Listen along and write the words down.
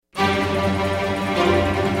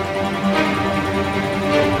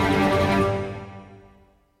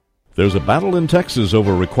There's a battle in Texas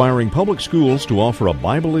over requiring public schools to offer a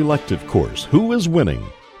Bible elective course. Who is winning?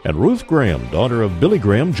 And Ruth Graham, daughter of Billy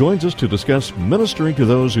Graham, joins us to discuss ministering to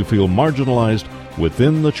those who feel marginalized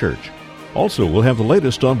within the church. Also, we'll have the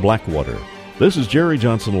latest on Blackwater. This is Jerry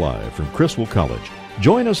Johnson Live from Criswell College.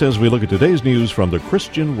 Join us as we look at today's news from the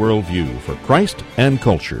Christian worldview for Christ and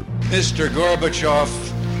culture. Mr. Gorbachev,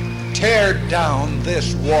 tear down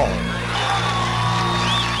this wall.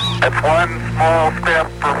 It's one small step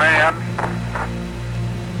for man,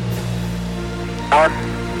 one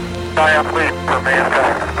giant leap for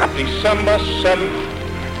mankind. December 7th,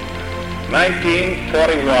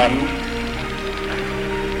 1941,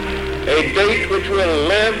 a date which will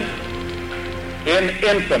live in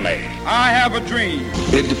infamy. I have a dream.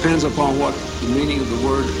 It depends upon what the meaning of the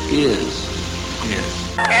word is.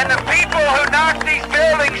 Yes. And the people who knock these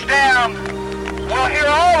buildings down will hear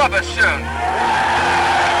all of us soon.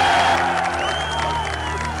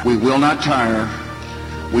 We will not tire,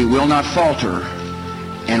 we will not falter,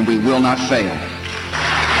 and we will not fail.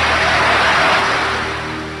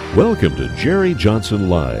 Welcome to Jerry Johnson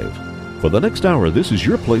Live. For the next hour, this is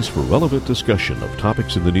your place for relevant discussion of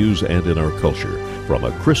topics in the news and in our culture from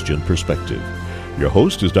a Christian perspective. Your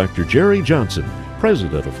host is Dr. Jerry Johnson,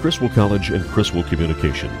 president of Criswell College and Criswell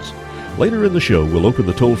Communications. Later in the show, we'll open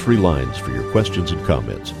the toll-free lines for your questions and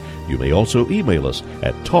comments. You may also email us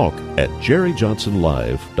at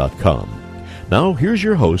talk@jerryjohnsonlive.com. Now, here's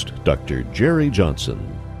your host, Dr. Jerry Johnson.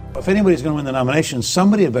 If anybody's going to win the nomination,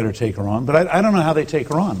 somebody had better take her on, but I don't know how they take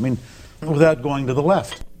her on. I mean, without going to the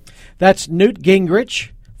left. That's Newt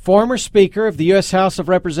Gingrich, former Speaker of the U.S. House of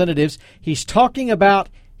Representatives. He's talking about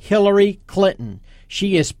Hillary Clinton.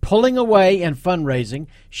 She is pulling away in fundraising.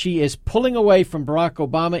 She is pulling away from Barack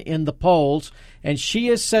Obama in the polls, and she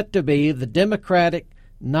is set to be the Democratic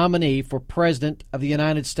nominee for President of the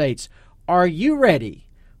United States. Are you ready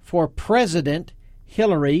for President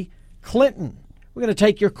Hillary Clinton? We're going to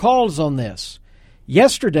take your calls on this.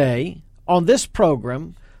 Yesterday, on this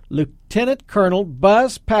program, Lieutenant Colonel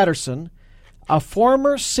Buzz Patterson, a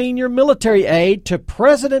former senior military aide to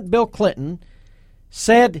President Bill Clinton,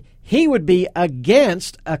 said he would be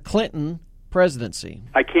against a Clinton presidency.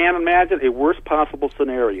 I can't imagine a worst possible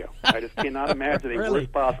scenario. I just cannot imagine a Really?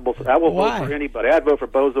 worst possible scenario. I will Why? vote for anybody. I'd vote for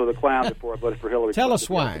Bozo the Clown before I voted for Hillary Tell Clinton. us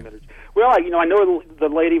why. Well, I know the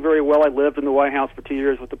lady very well. I lived in the White House for 2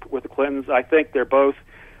 years with the Clintons. I think they're both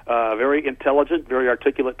very intelligent, very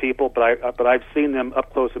articulate people, but I've seen them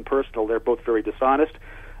up close and personal. They're both very dishonest.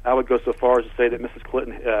 I would go so far as to say that Mrs.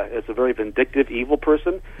 Clinton is a very vindictive, evil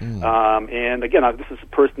person. And again, this is a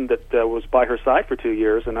person that was by her side for 2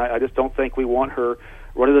 years, and I just don't think we want her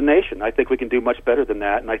running the nation. I think we can do much better than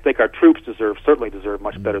that, and I think our troops certainly deserve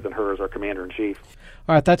much better than her as our commander-in-chief.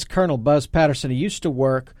 All right, that's Colonel Buzz Patterson. He used to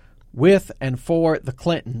work with and for the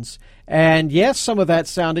Clintons. And yes, some of that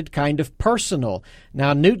sounded kind of personal.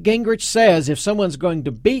 Now, Newt Gingrich says if someone's going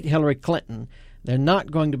to beat Hillary Clinton, they're not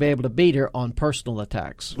going to be able to beat her on personal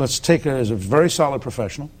attacks. Let's take her as a very solid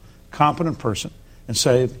professional, competent person, and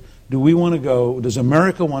say, does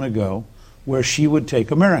America want to go where she would take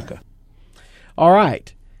America? All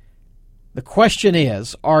right. The question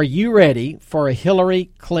is, are you ready for a Hillary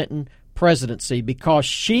Clinton presidency? Because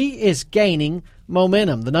she is gaining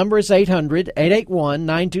momentum. The number is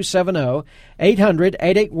 800-881-9270,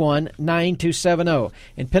 800-881-9270.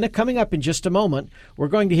 And Penna, coming up in just a moment, we're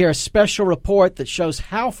going to hear a special report that shows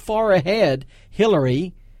how far ahead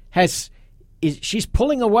Hillary she's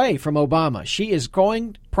pulling away from Obama. She is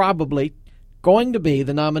probably going to be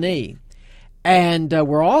the nominee. And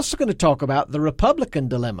we're also going to talk about the Republican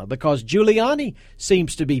dilemma, because Giuliani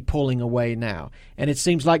seems to be pulling away now. And it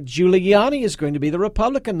seems like Giuliani is going to be the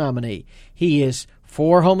Republican nominee. He is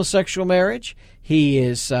for homosexual marriage. He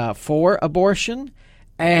is for abortion.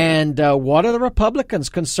 And what are the Republicans,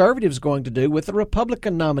 conservatives, going to do with the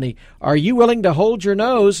Republican nominee? Are you willing to hold your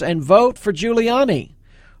nose and vote for Giuliani?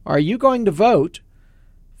 Are you going to vote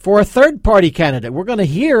for a third-party candidate? We're going to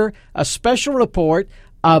hear a special report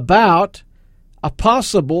about a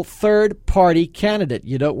possible third-party candidate.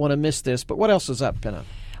 You don't want to miss this. But what else is up, Penna?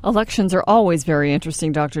 Elections are always very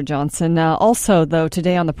interesting, Dr. Johnson. Also, though,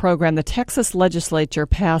 today on the program, the Texas legislature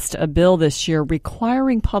passed a bill this year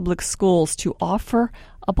requiring public schools to offer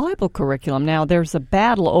a Bible curriculum. Now, there's a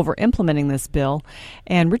battle over implementing this bill,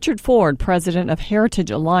 and Richard Ford, president of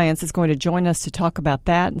Heritage Alliance, is going to join us to talk about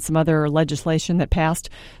that and some other legislation that passed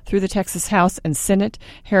through the Texas House and Senate.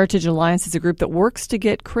 Heritage Alliance is a group that works to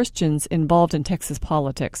get Christians involved in Texas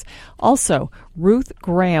politics. Also, Ruth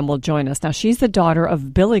Graham will join us. Now, she's the daughter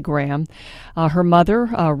of Billy Graham. Her mother,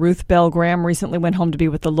 Ruth Bell Graham, recently went home to be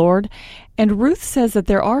with the Lord. And Ruth says that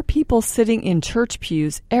there are people sitting in church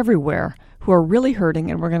pews everywhere who are really hurting,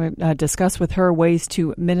 and we're going to discuss with her ways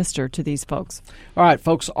to minister to these folks. All right,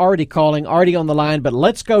 folks, already calling, already on the line, but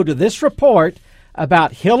let's go to this report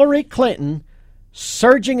about Hillary Clinton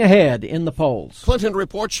surging ahead in the polls. Clinton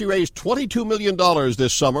reports she raised $22 million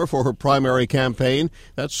this summer for her primary campaign.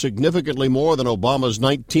 That's significantly more than Obama's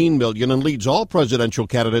 $19 million and leads all presidential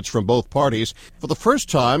candidates from both parties. For the first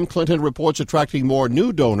time, Clinton reports attracting more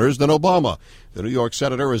new donors than Obama. The New York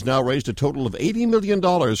senator has now raised a total of $80 million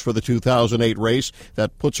for the 2008 race.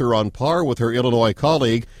 That puts her on par with her Illinois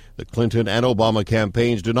colleague. The Clinton and Obama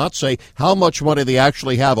campaigns do not say how much money they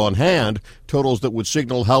actually have on hand, totals that would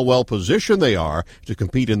signal how well positioned they are to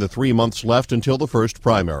compete in the 3 months left until the first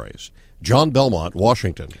primaries. John Belmont,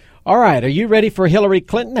 Washington. All right, are you ready for Hillary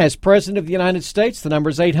Clinton as President of the United States? The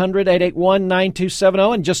number is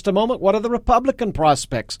 800-881-9270. In just a moment, what are the Republican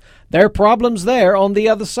prospects? There are problems there on the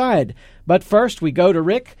other side. But first, we go to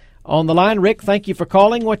Rick on the line. Rick, thank you for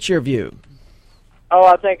calling. What's your view? Oh,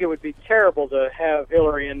 I think it would be terrible to have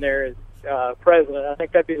Hillary in there as president. I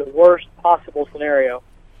think that'd be the worst possible scenario.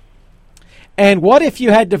 And what if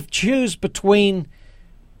you had to choose between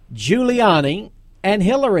Giuliani and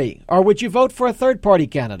Hillary, or would you vote for a third-party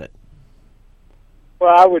candidate?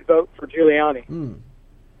 Well, I would vote for Giuliani.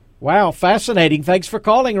 Wow, fascinating. Thanks for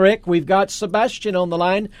calling, Rick. We've got Sebastian on the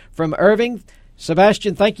line from Irving.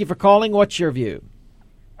 Sebastian, thank you for calling. What's your view?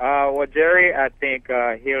 Well, Jerry, I think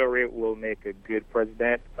Hillary will make a good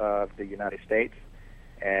president of the United States.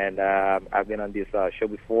 And I've been on this show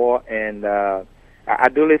before, and I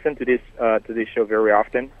do listen to this show very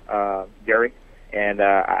often, Jerry. And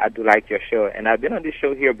I do like your show. And I've been on this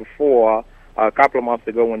show here before a couple of months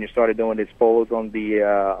ago when you started doing these polls on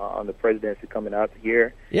the presidency coming up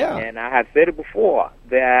here. Yeah. And I had said it before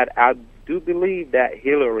that I do believe that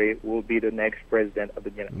Hillary will be the next president of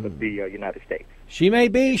the United States. She may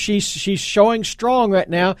be. She's showing strong right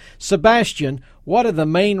now. Sebastian, what are the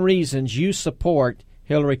main reasons you support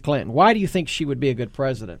Hillary Clinton? Why do you think she would be a good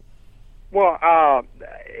president? Well,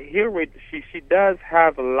 Hillary, she does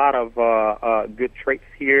have a lot of good traits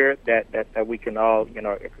here that we can all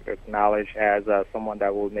acknowledge as someone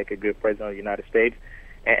that will make a good president of the United States.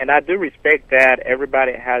 And I do respect that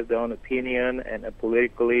everybody has their own opinion, and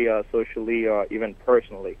politically, socially, or even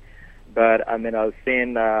personally. But I mean,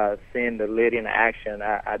 seeing the lady in action,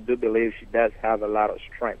 I do believe she does have a lot of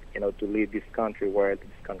strength, to lead this country where this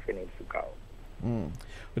country needs to go.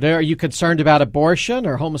 Are you concerned about abortion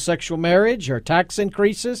or homosexual marriage or tax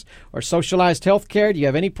increases or socialized health care? Do you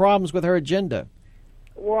have any problems with her agenda?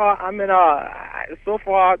 Well, I mean, so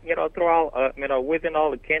far, throughout, within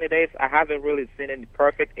all the candidates, I haven't really seen any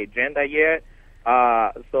perfect agenda yet.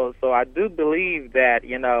 So I do believe that,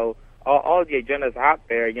 all the agendas out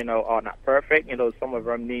there, are not perfect. Some of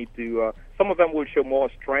them need to, some of them will show more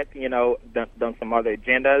strength, than some other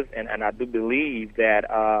agendas. And I do believe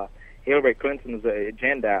that, Hillary Clinton's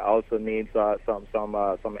agenda also needs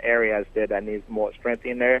some areas that needs more strength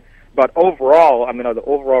in there. But overall, I mean, the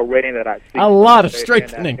overall rating that I see, a lot of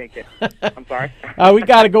strengthening. I'm sorry. We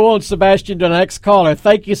got to go on, Sebastian, to the next caller.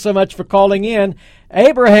 Thank you so much for calling in.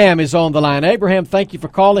 Abraham is on the line. Abraham, thank you for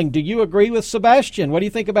calling. Do you agree with Sebastian? What do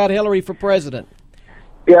you think about Hillary for president?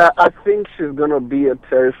 Yeah, I think she's going to be a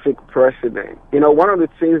terrific president. One of the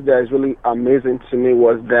things that is really amazing to me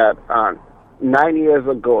was that 9 years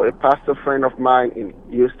ago, a pastor friend of mine in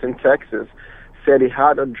Houston, Texas, said he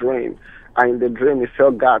had a dream. And in the dream, he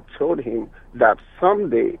felt God told him that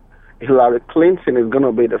someday Hillary Clinton is going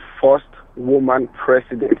to be the first woman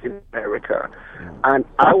president in America. And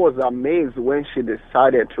I was amazed when she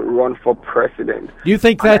decided to run for president. Do you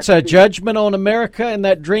think that's a judgment on America in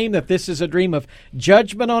that dream, that this is a dream of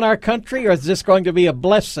judgment on our country, or is this going to be a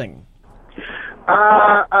blessing?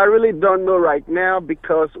 I really don't know right now,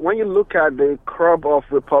 because when you look at the crop of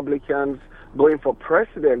Republicans going for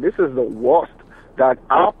president, this is the worst that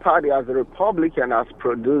our party as a Republican has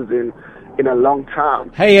produced in a long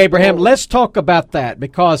time. Hey, Abraham, let's talk about that,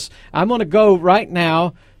 because I'm going to go right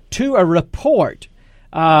now to a report.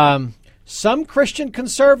 Some Christian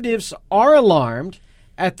conservatives are alarmed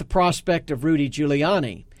at the prospect of Rudy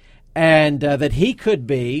Giuliani, and that he could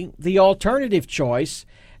be the alternative choice.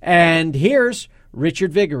 And here's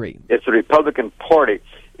Richard Viguerie. It's the Republican Party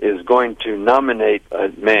is going to nominate a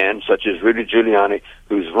man such as Rudy Giuliani,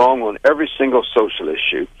 who's wrong on every single social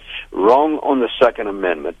issue, wrong on the Second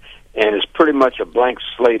Amendment, and is pretty much a blank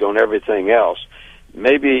slate on everything else,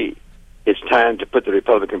 maybe it's time to put the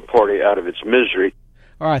Republican Party out of its misery.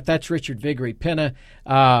 All right, that's Richard Viguerie. Penna,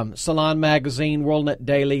 Salon Magazine, WorldNet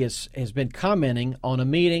Daily has been commenting on a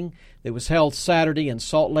meeting that was held Saturday in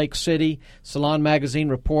Salt Lake City. Salon Magazine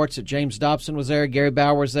reports that James Dobson was there, Gary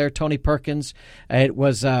Bauer was there, Tony Perkins. It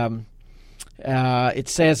was... it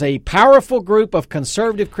says a powerful group of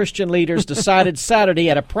conservative Christian leaders decided Saturday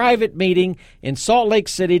at a private meeting in Salt Lake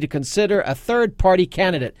City to consider a third-party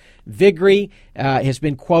candidate. Viguerie has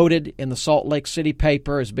been quoted in the Salt Lake City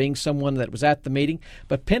paper as being someone that was at the meeting.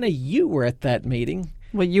 But, Penna, you were at that meeting.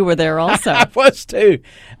 Well, you were there also. I was, too.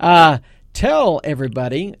 Tell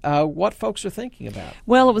everybody what folks are thinking about.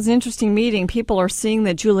 Well, it was an interesting meeting. People are seeing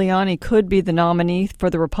that Giuliani could be the nominee for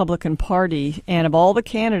the Republican Party. And of all the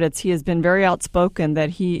candidates, he has been very outspoken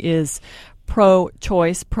that he is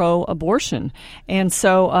pro-choice, pro-abortion. And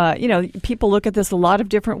so, people look at this a lot of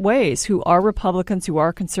different ways, who are Republicans, who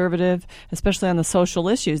are conservative, especially on the social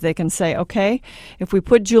issues. They can say, okay, if we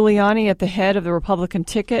put Giuliani at the head of the Republican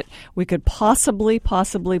ticket, we could possibly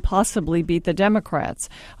beat the Democrats.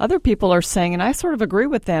 Other people are saying, and I sort of agree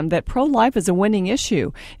with them, that pro-life is a winning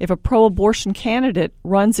issue. If a pro-abortion candidate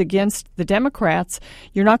runs against the Democrats,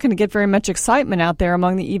 you're not going to get very much excitement out there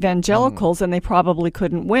among the evangelicals, and they probably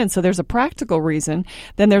couldn't win. So there's a practical reason.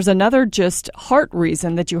 Then there's another just heart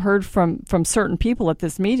reason that you heard from certain people at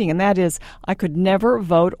this meeting, and that is I could never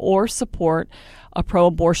vote or support a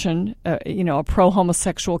pro-abortion, a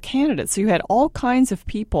pro-homosexual candidate. So you had all kinds of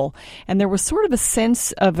people, and there was sort of a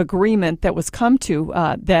sense of agreement that was come to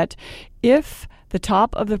that if the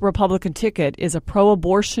top of the Republican ticket is a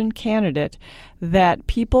pro-abortion candidate, that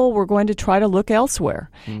people were going to try to look elsewhere.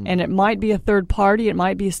 And it might be a third party, it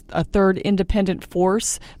might be a third independent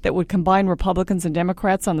force that would combine Republicans and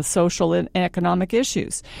Democrats on the social and economic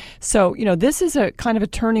issues. So, this is a kind of a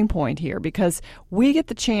turning point here because we get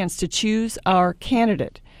the chance to choose our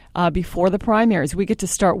candidate before the primaries. We get to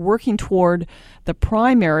start working toward the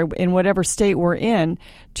primary in whatever state we're in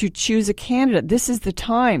to choose a candidate. This is the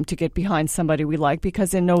time to get behind somebody we like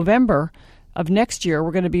because in November of next year,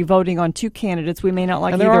 we're going to be voting on two candidates we may not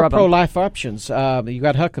like either of them. And there are pro-life options. You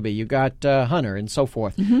got Huckabee, you got Hunter, and so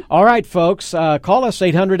forth. All right, folks, call us,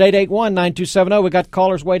 800-881-9270. We got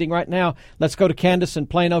callers waiting right now. Let's go to Candace in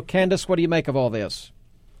Plano. Candace, what do you make of all this?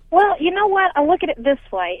 Well, you know what? I look at it this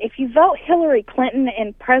way. If you vote Hillary Clinton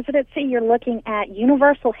in presidency, you're looking at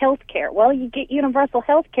universal health care. Well, you get universal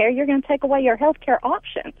health care, you're going to take away your health care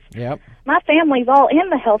options. Yep. My family's all in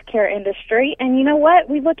the healthcare industry, and you know what?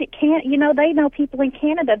 We look at they know people in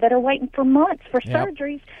Canada that are waiting for months for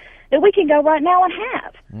surgeries that we can go right now and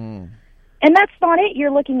have. And that's not it.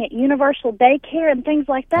 You're looking at universal daycare and things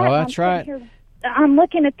like that. Oh, that's right. I'm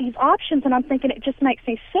looking at these options, and I'm thinking it just makes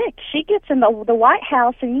me sick. She gets in the White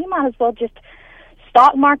House, and you might as well just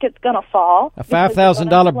stock market's going to fall. A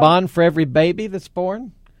 $5,000 bond for every baby that's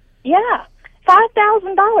born? Yeah.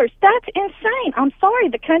 $5,000. That's insane. I'm sorry.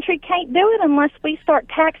 The country can't do it unless we start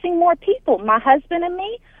taxing more people. My husband and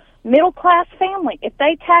me, middle-class family. If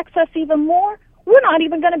they tax us even more, we're not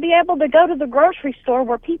even going to be able to go to the grocery store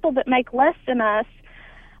where people that make less than us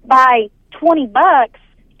by $20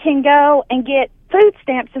 can go and get food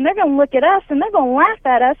stamps, and they're going to look at us and they're going to laugh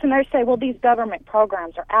at us, and they say, well, these government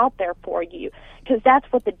programs are out there for you because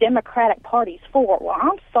that's what the Democratic Party's for. Well,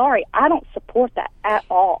 I'm sorry. I don't support that at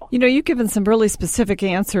all. You've given some really specific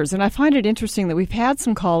answers, and I find it interesting that we've had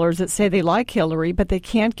some callers that say they like Hillary, but they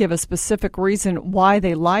can't give a specific reason why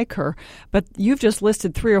they like her. But you've just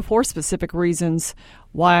listed 3 or 4 specific reasons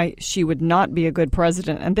why she would not be a good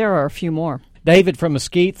president, and there are a few more. David from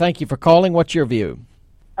Mesquite, thank you for calling. What's your view?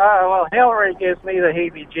 Well, Hillary gives me the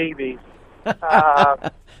heebie-jeebies.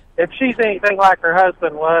 If she's anything like her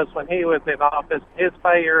husband was when he was in office, his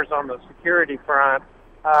failures on the security front,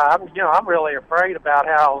 I'm really afraid about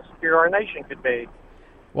how secure our nation could be.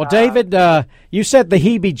 Well, David, you said the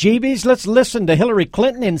heebie-jeebies. Let's listen to Hillary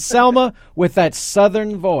Clinton in Selma with that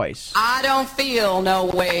southern voice. I don't feel no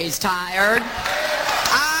ways tired.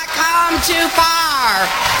 I come too far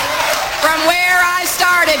from where I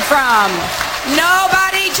started from.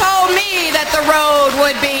 Nobody told me that the road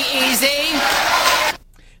would be easy.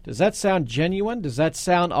 Does that sound genuine? Does that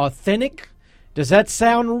sound authentic? Does that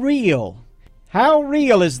sound real? How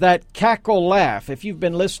real is that cackle laugh? If you've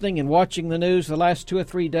been listening and watching the news the last 2 or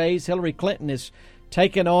 3 days, Hillary Clinton has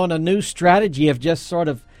taken on a new strategy of just sort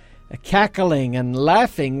of cackling and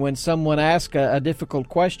laughing when someone asks a difficult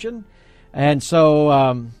question. And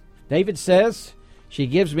so David says She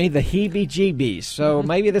gives me the heebie-jeebies, so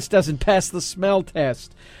maybe this doesn't pass the smell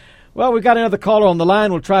test. Well, we've got another caller on the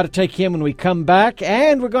line. We'll try to take him when we come back,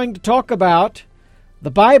 and we're going to talk about the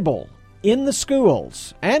Bible in the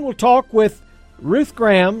schools, and we'll talk with Ruth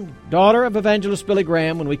Graham, daughter of evangelist Billy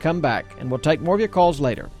Graham, when we come back, and we'll take more of your calls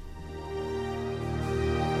later.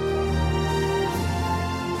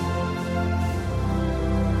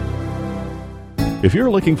 If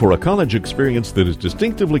you're looking for a college experience that is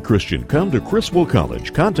distinctively Christian, come to Criswell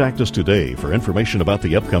College. Contact us today for information about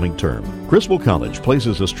the upcoming term. Criswell College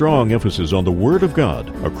places a strong emphasis on the Word of God,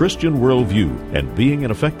 a Christian worldview, and being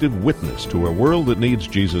an effective witness to a world that needs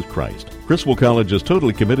Jesus Christ. Criswell College is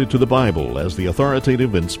totally committed to the Bible as the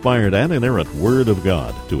authoritative, inspired, and inerrant Word of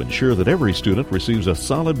God to ensure that every student receives a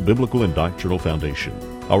solid biblical and doctrinal foundation.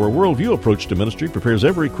 Our worldview approach to ministry prepares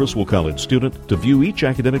every Criswell College student to view each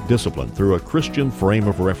academic discipline through a Christian frame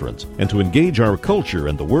of reference and to engage our culture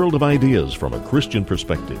and the world of ideas from a Christian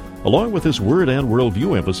perspective. Along with this word and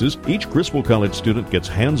worldview emphasis, each Criswell College student gets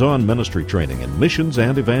hands-on ministry training in missions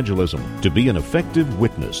and evangelism to be an effective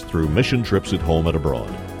witness through mission trips at home and abroad.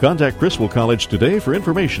 Contact Criswell College today for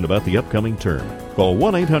information about the upcoming term. Call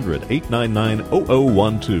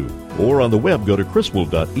 1-800-899-0012 or on the web go to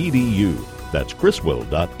criswell.edu. That's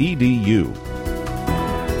criswell.edu.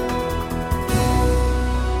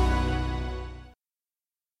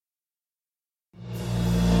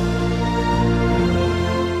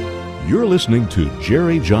 You're listening to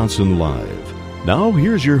Jerry Johnson Live. Now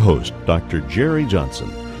here's your host, Dr. Jerry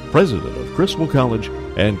Johnson, president of Criswell College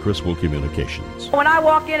and Criswell Communications. When I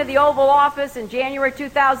walk into the Oval Office in January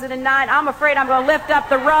 2009, I'm afraid I'm going to lift up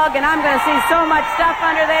the rug and I'm going to see so much stuff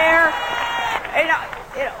under there.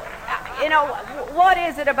 You know, what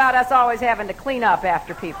is it about us always having to clean up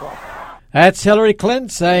after people? That's Hillary Clinton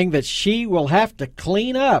saying that she will have to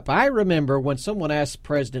clean up. I remember when someone asked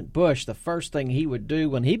President Bush the first thing he would do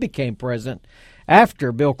when he became president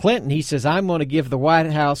after Bill Clinton, he says, I'm going to give the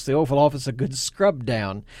White House, the Oval Office, a good scrub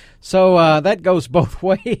down. So that goes both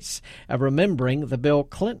ways of remembering the Bill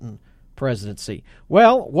Clinton presidency.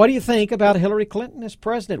 Well, what do you think about Hillary Clinton as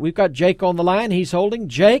president? We've got Jake on the line. He's holding.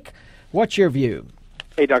 Jake, what's your view?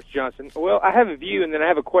 Hey, Dr. Johnson. Well, I have a view, and then I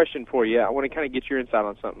have a question for you. I want to kind of get your insight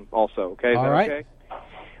on something also, okay? Is all that right. Okay?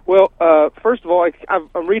 Well, first of all,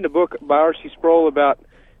 I'm reading a book by R.C. Sproul about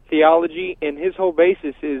theology, and his whole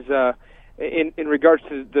basis is in regards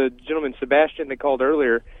to the gentleman Sebastian that called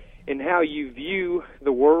earlier, and how you view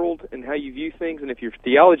the world and how you view things, and if your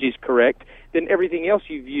theology is correct, then everything else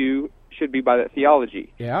you view should be by that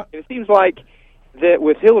theology. Yeah. And it seems like that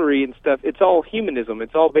with Hillary and stuff, it's all humanism.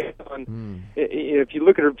 It's all based on, if you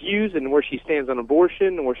look at her views and where she stands on abortion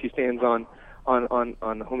and where she stands on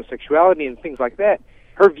homosexuality and things like that,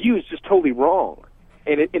 her view is just totally wrong.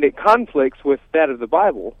 And it conflicts with that of the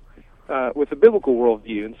Bible, with the biblical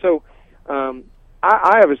worldview. And so I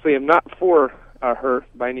obviously am not for her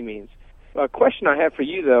by any means. A question I have for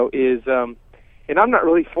you, though, is, and I'm not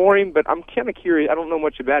really for him, but I'm kind of curious. I don't know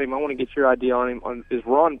much about him. I want to get your idea on him. Is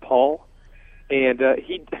Ron Paul. And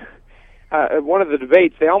he, one of the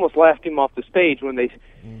debates, they almost laughed him off the stage when they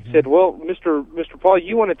said, well, Mr. Paul,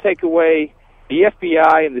 you want to take away the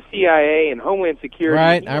FBI and the CIA and Homeland Security.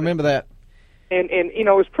 Right, I remember that. And you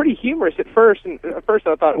know, it was pretty humorous at first. And at first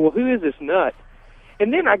I thought, well, who is this nut?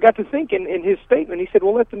 And then I got to thinking in his statement, he said,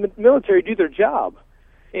 well, let the military do their job.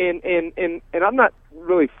 And I'm not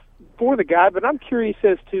really for the guy, but I'm curious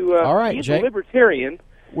as to, all right, he's Jake. a libertarian.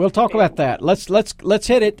 We'll talk about that. Let's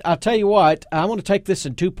hit it. I'll tell you what. I want to take this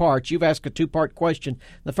in two parts. You've asked a two-part question.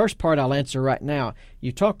 The first part I'll answer right now.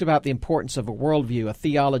 You talked about the importance of a worldview, a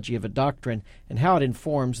theology of a doctrine, and how it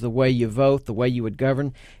informs the way you vote, the way you would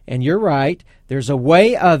govern. And you're right. There's a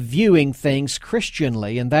way of viewing things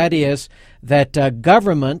Christianly, and that is that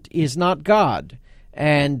government is not God,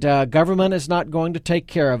 and government is not going to take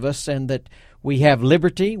care of us, and that we have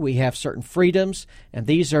liberty, we have certain freedoms, and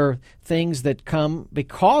these are things that come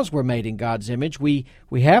because we're made in God's image. We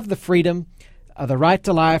have the freedom, the right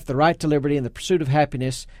to life, the right to liberty, and the pursuit of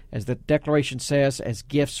happiness, as the Declaration says, as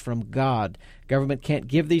gifts from God. Government can't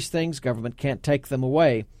give these things. Government can't take them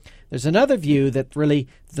away. There's another view that really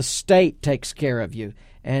the state takes care of you,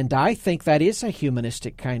 and I think that is a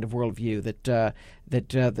humanistic kind of worldview, that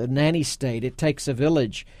the nanny state, it takes a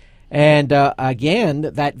village. And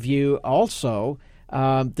again, that view also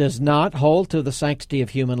does not hold to the sanctity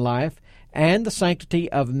of human life and the sanctity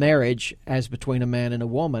of marriage as between a man and a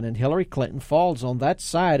woman. And Hillary Clinton falls on that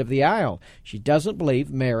side of the aisle. She doesn't believe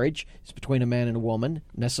marriage is between a man and a woman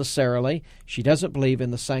necessarily. She doesn't believe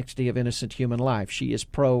in the sanctity of innocent human life. She is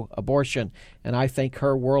pro-abortion. And I think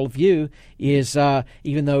her worldview is,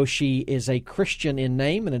 even though she is a Christian in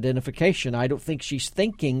name and identification, I don't think she's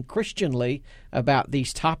thinking Christianly about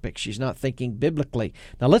these topics. She's not thinking biblically.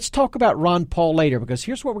 Now, let's talk about Ron Paul later, because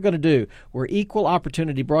here's what we're going to do. We're equal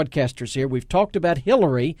opportunity broadcasters here. We've talked about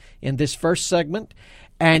Hillary in this first segment.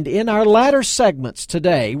 And in our latter segments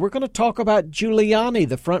today, we're going to talk about Giuliani,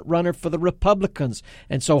 the front runner for the Republicans.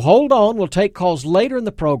 And so hold on. We'll take calls later in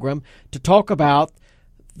the program to talk about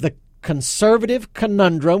the conservative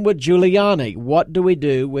conundrum with Giuliani. What do we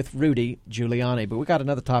do with Rudy Giuliani? But we got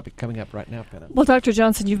another topic coming up right now, Penna. Well, Dr.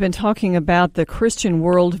 Johnson, you've been talking about the Christian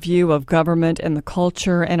worldview of government and the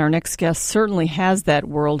culture, and our next guest certainly has that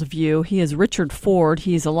worldview. He is Richard Ford.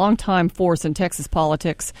 He's a longtime force in Texas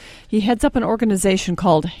politics. He heads up an organization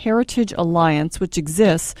called Heritage Alliance, which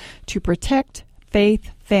exists to protect faith,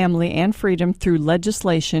 family, and freedom through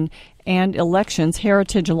legislation and elections.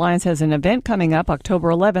 Heritage Alliance has an event coming up October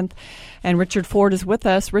 11th, and Richard Ford is with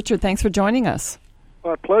us. Richard, thanks for joining us.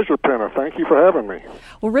 My pleasure, Penna. Thank you for having me.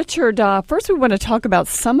 Well, Richard, first we want to talk about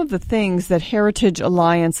some of the things that Heritage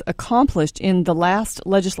Alliance accomplished in the last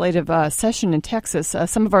legislative session in Texas.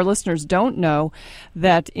 Some of our listeners don't know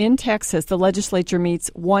that in Texas, the legislature meets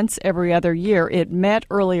once every other year. It met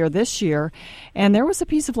earlier this year, and there was a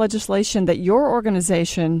piece of legislation that your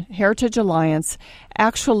organization, Heritage Alliance,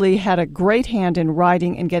 actually had a great hand in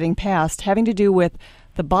writing and getting passed, having to do with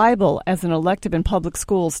the Bible as an elective in public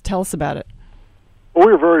schools. Tell us about it. Well,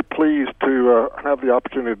 we were very pleased to have the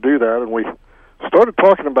opportunity to do that, and we started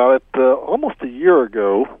talking about it almost a year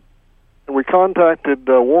ago, and we contacted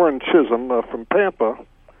Warren Chisholm from Tampa.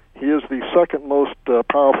 He is the second most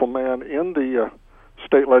powerful man in the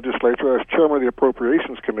state legislature as chairman of the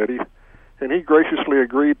Appropriations Committee, and he graciously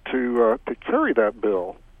agreed to carry that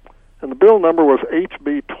bill. And the bill number was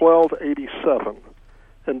HB 1287,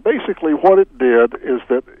 and basically what it did is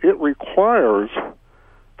that it requires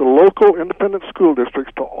the local independent school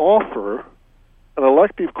districts to offer an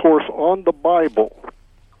elective course on the Bible.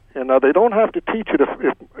 And now they don't have to teach it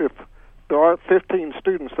if there aren't 15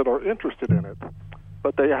 students that are interested in it.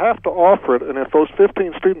 But they have to offer it, and if those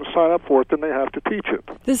 15 students sign up for it, then they have to teach it.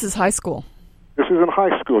 This is high school. This is in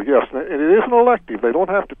high school, yes. And it is an elective. They don't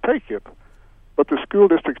have to take it. But the school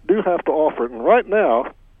districts do have to offer it. And right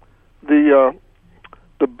now, the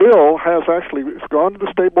bill has actually it's gone to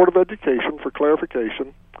the State Board of Education for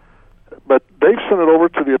clarification, but they've sent it over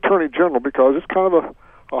to the Attorney General because it's kind of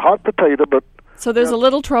a hot potato. But so there's a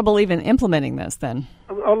little trouble even implementing this then?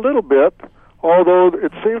 A little bit, although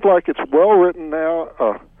it seems like it's well written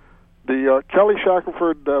now. The Kelly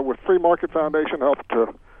Shackelford with Free Market Foundation helped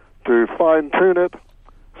to fine-tune it.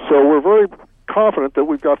 So we're very confident that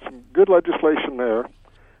we've got some good legislation there.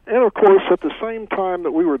 And, of course, at the same time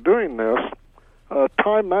that we were doing this,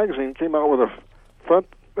 Time magazine came out with a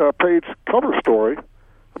front-page cover story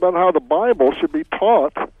about how the Bible should be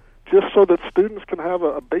taught just so that students can have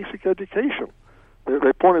a basic education.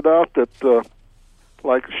 They pointed out that,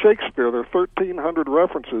 like Shakespeare, there are 1,300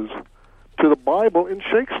 references to the Bible in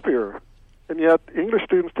Shakespeare. And yet English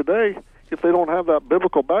students today, if they don't have that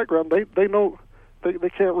biblical background, they know they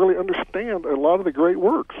can't really understand a lot of the great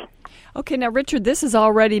works. Okay, now, Richard, this is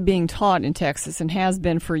already being taught in Texas and has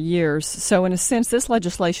been for years. So, in a sense, this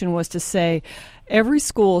legislation was to say every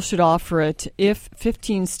school should offer it if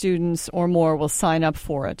 15 students or more will sign up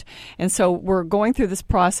for it. And so we're going through this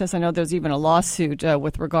process. I know there's even a lawsuit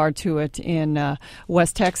with regard to it in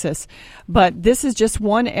West Texas. But this is just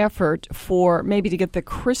one effort for maybe to get the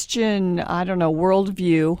Christian,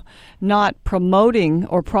 worldview, not promoting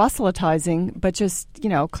or proselytizing, but just,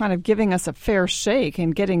 kind of giving us a fair shake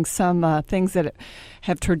and getting some things that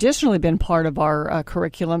have traditionally been part of our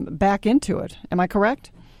curriculum back into it. Am I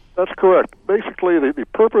correct? That's correct. Basically, the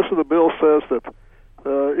purpose of the bill says that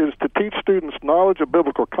is to teach students knowledge of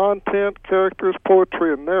biblical content, characters,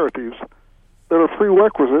 poetry, and narratives that are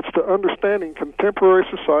prerequisites to understanding contemporary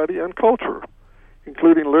society and culture,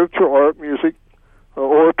 including literature, art, music,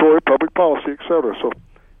 oratory, public policy, etc. So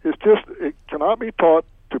it cannot be taught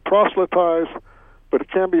to proselytize, but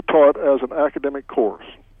it can be taught as an academic course.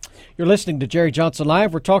 You're listening to Jerry Johnson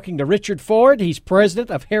Live. We're talking to Richard Ford. He's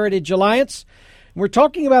president of Heritage Alliance. We're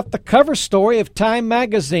talking about the cover story of Time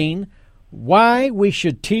magazine, why we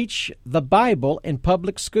should teach the Bible in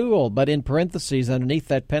public school. But in parentheses underneath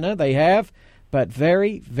that, Penna, they have, but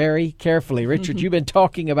very, very carefully. Richard, you've been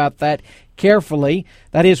talking about that carefully.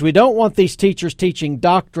 That is, we don't want these teachers teaching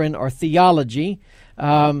doctrine or theology.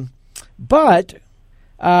 But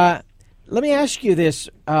let me ask you this,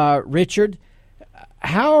 Richard.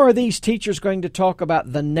 How are these teachers going to talk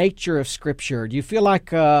about the nature of Scripture? Do you feel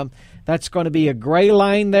like that's going to be a gray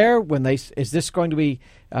line there? Is this going to be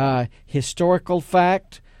historical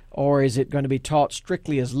fact, or is it going to be taught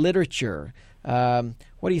strictly as literature?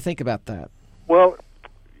 What do you think about that? Well,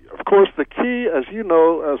 of course, the key, as you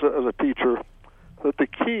know, as a teacher, that the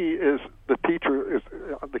key is the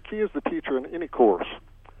teacher in any course.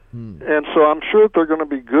 And so I'm sure that there are going to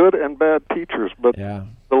be good and bad teachers, but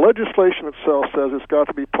the legislation itself says it's got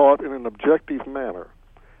to be taught in an objective manner.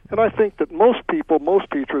 And I think that most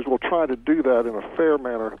teachers will try to do that in a fair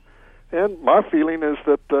manner. And my feeling is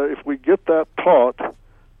that if we get that taught,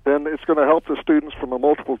 then it's going to help the students from a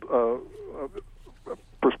multiple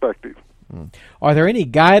perspective. Are there any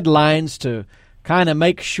guidelines to kind of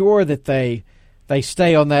make sure that they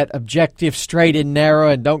stay on that objective, straight and narrow,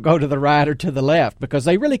 and don't go to the right or to the left? Because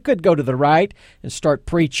they really could go to the right and start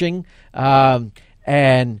preaching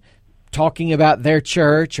and talking about their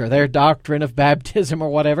church or their doctrine of baptism or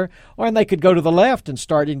whatever, or they could go to the left and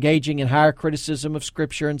start engaging in higher criticism of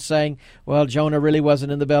Scripture and saying, well, Jonah really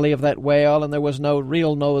wasn't in the belly of that whale and there was no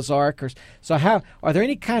real Noah's Ark. So are there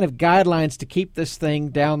any kind of guidelines to keep this thing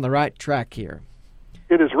down the right track here?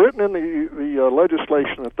 It is written in the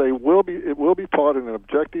legislation that it will be taught in an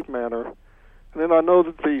objective manner, and then I know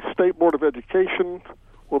that the State Board of Education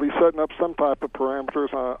will be setting up some type of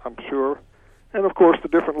parameters, I'm sure, and of course the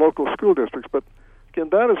different local school districts. But again,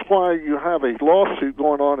 that is why you have a lawsuit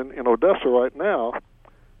going on in Odessa right now,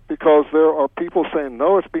 because there are people saying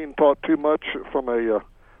no, it's being taught too much from a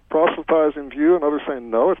proselytizing view, and others saying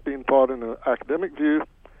no, it's being taught in an academic view,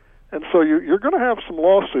 and so you're going to have some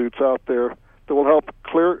lawsuits out there that will help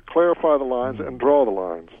clarify the lines and draw the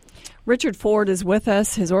lines. Richard Ford is with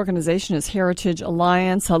us. His organization is Heritage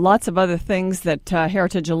Alliance. Lots of other things that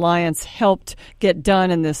Heritage Alliance helped get done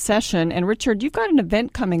in this session. And Richard, you've got an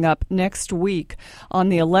event coming up next week on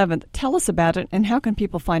the 11th. Tell us about it, and how can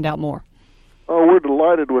people find out more? Oh, we're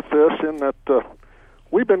delighted with this in that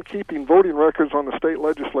we've been keeping voting records on the state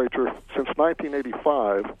legislature since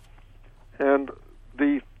 1985, and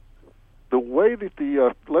the way that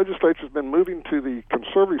the legislature has been moving to the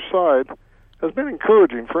conservative side has been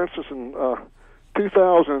encouraging. For instance, in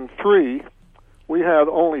 2003, we had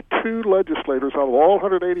only 2 legislators out of all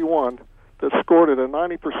 181 that scored at a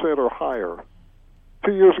 90% or higher.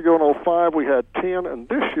 2 years ago in 2005, we had 10, and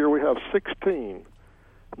this year we have 16.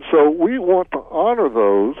 So we want to honor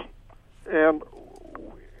those, and,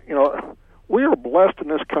 we are blessed in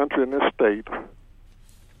this country, in this state,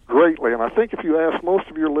 greatly. And I think if you ask most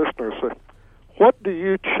of your listeners, what do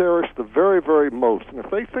you cherish the very, very most? And if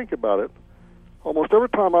they think about it, almost every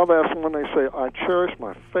time I've asked them, when they say, I cherish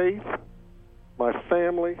my faith, my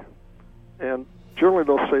family, and generally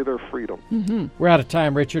they'll say their freedom. Mm-hmm. We're out of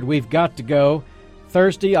time, Richard. We've got to go.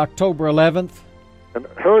 Thursday, October 11th. And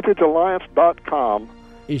heritagealliance.com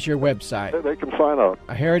is your website. They can sign up.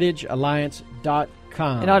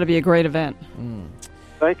 heritagealliance.com. It ought to be a great event.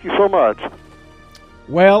 Thank you so much.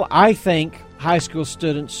 Well, I think high school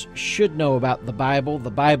students should know about the Bible. The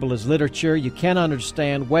Bible is literature. You can't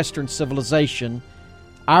understand Western civilization,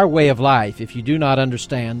 our way of life, if you do not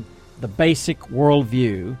understand the basic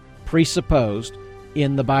worldview presupposed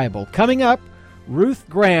in the Bible. Coming up, Ruth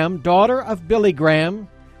Graham, daughter of Billy Graham.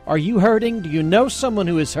 Are you hurting? Do you know someone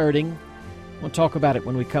who is hurting? We'll talk about it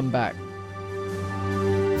when we come back.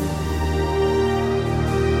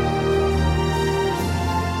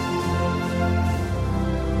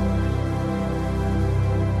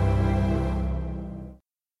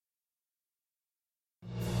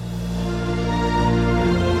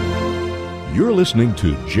 You're listening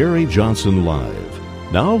to Jerry Johnson Live.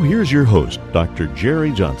 Now, here's your host, Dr.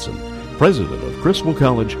 Jerry Johnson, president of Criswell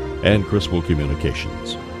College and Criswell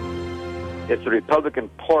Communications. If the Republican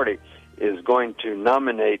Party is going to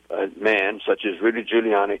nominate a man such as Rudy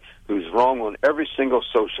Giuliani, who's wrong on every single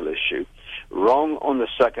social issue, wrong on the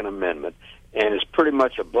Second Amendment, and is pretty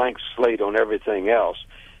much a blank slate on everything else,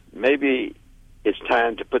 maybe it's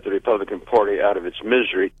time to put the Republican Party out of its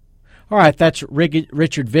misery. All right, that's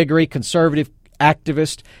Richard Viguerie, conservative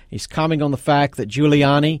activist. He's commenting on the fact that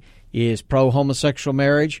Giuliani is pro-homosexual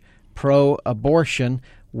marriage, pro-abortion.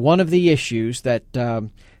 One of the issues that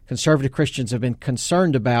conservative Christians have been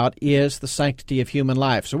concerned about is the sanctity of human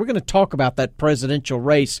life. So we're going to talk about that presidential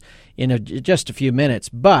race in just a few minutes.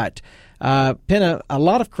 But, Penna, a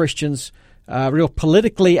lot of Christians, real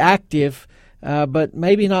politically active, but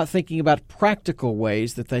maybe not thinking about practical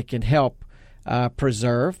ways that they can help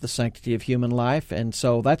preserve the sanctity of human life. And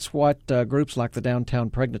so that's what groups like the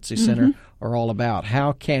Downtown Pregnancy Center are all about.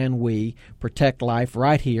 How can we protect life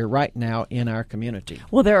right here, right now in our community?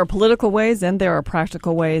 Well, there are political ways and there are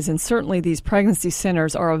practical ways, and certainly these pregnancy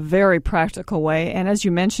centers are a very practical way. And as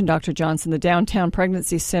you mentioned, Dr. Johnson, the Downtown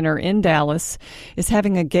Pregnancy Center in Dallas is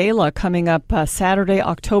having a gala coming up Saturday,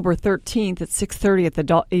 October 13th at 6:30 at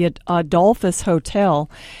the Adolphus Hotel.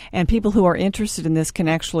 And people who are interested in this can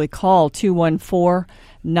actually call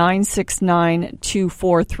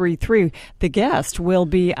 214-969-2433. The guest will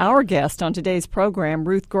be our guest on today's program,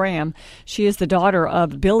 Ruth Graham. She is the daughter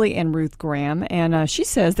of Billy and Ruth Graham, and she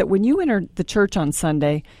says that when you enter the church on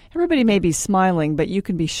Sunday, everybody may be smiling, but you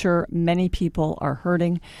can be sure many people are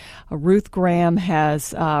hurting. Ruth Graham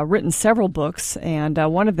has written several books, and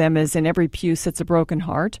one of them is In Every Pew Sits a Broken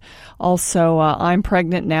Heart. Also, I'm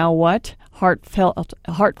Pregnant, Now What?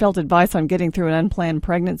 Heartfelt advice on getting through an unplanned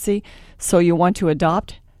pregnancy. So you want to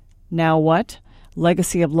adopt? Now what?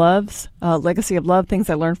 Legacy of Love, Things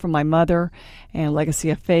I Learned from My Mother, and Legacy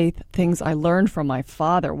of Faith, Things I Learned from My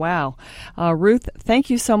Father. Wow. Ruth, thank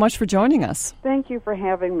you so much for joining us. Thank you for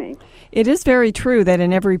having me. It is very true that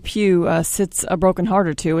in every pew sits a broken heart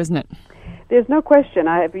or two, isn't it? There's no question.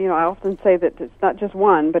 I often say that it's not just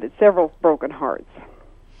one, but it's several broken hearts.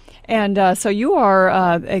 And so you are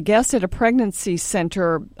a guest at a pregnancy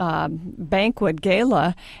center banquet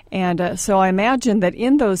gala, and so I imagine that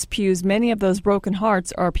in those pews, many of those broken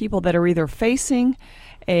hearts are people that are either facing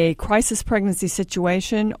a crisis pregnancy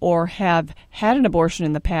situation or have had an abortion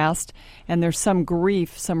in the past, and there's some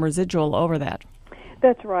grief, some residual over that.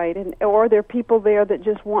 That's right, or there are people there that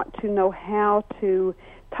just want to know how to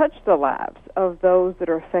touch the lives of those that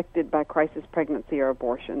are affected by crisis pregnancy or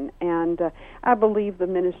abortion. And I believe the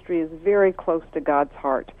ministry is very close to God's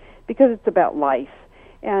heart because it's about life.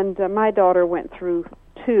 And my daughter went through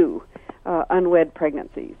 2 unwed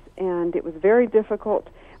pregnancies, and it was very difficult,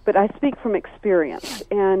 but I speak from experience,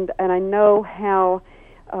 and I know how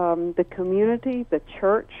the community, the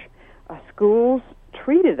church, schools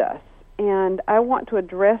treated us, and I want to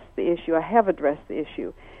address the issue. I have addressed the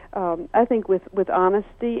issue. I think with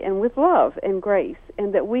honesty and with love and grace,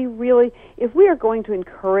 and that we really, if we are going to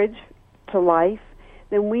encourage to life,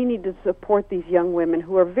 then we need to support these young women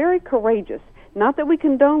who are very courageous. Not that we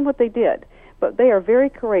condone what they did, but they are very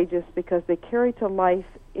courageous because they carry to life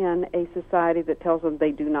in a society that tells them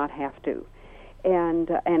they do not have to.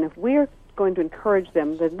 And if we're going to encourage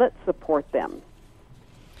them, then let's support them.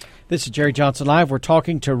 This is Jerry Johnson Live. We're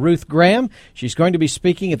talking to Ruth Graham. She's going to be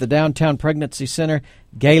speaking at the Downtown Pregnancy Center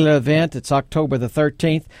Gala event. It's October the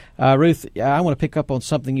 13th. Ruth, I want to pick up on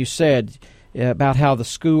something you said about how the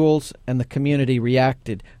schools and the community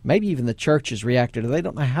reacted. Maybe even the churches reacted. They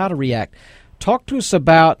don't know how to react. Talk to us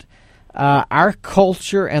about our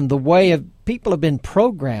culture and the way people have been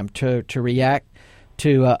programmed to react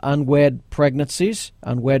to unwed pregnancies,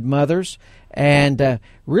 unwed mothers, and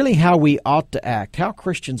really how we ought to act, how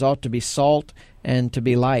Christians ought to be salt and to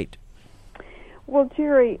be light. Well,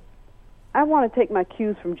 Jerry, I want to take my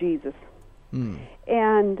cues from Jesus.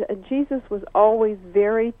 And Jesus was always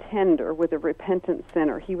very tender with a repentant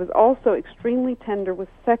sinner. He was also extremely tender with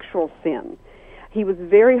sexual sin. He was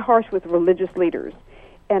very harsh with religious leaders.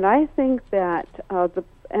 And I think that, I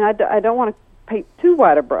don't want to paint too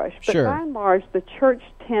wide a brush, but sure, by and large, the church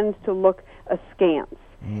tends to look askance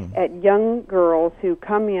at young girls who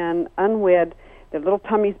come in unwed, their little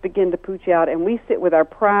tummies begin to pooch out, and we sit with our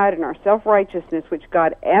pride and our self-righteousness, which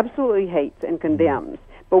God absolutely hates and condemns,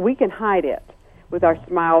 but we can hide it with our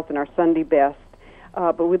smiles and our Sunday best.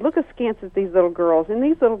 But we look askance at these little girls, and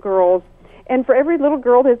these little girls, and for every little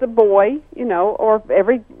girl there's a boy, or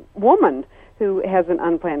every woman who has an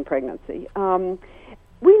unplanned pregnancy.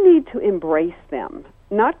 We need to embrace them.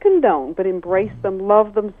 Not condone, but embrace them,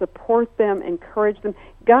 love them, support them, encourage them,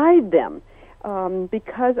 guide them,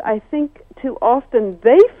 because I think too often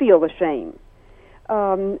they feel ashamed.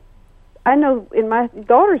 I know in my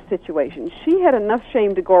daughter's situation, she had enough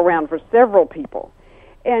shame to go around for several people,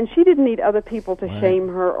 and she didn't need other people to shame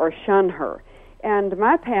her or shun her. And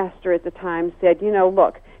my pastor at the time said,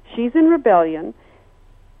 look, she's in rebellion,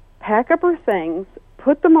 pack up her things,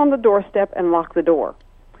 put them on the doorstep, and lock the door.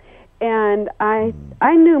 And I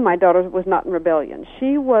knew my daughter was not in rebellion.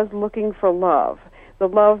 She was looking for love, the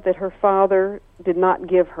love that her father did not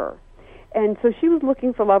give her. And so she was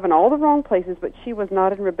looking for love in all the wrong places, but she was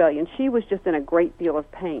not in rebellion. She was just in a great deal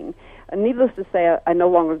of pain. Needless to say, I no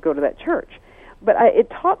longer go to that church. But it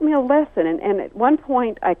taught me a lesson, and at one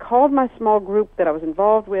point I called my small group that I was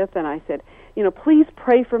involved with, and I said, please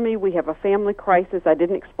pray for me. We have a family crisis. I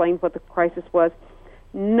didn't explain what the crisis was.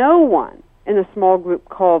 No one in the small group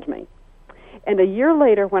called me. And a year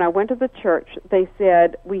later, when I went to the church, they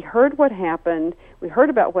said, we heard what happened, we heard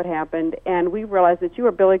about what happened, and we realized that you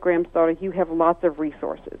are Billy Graham's daughter, you have lots of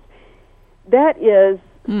resources. That is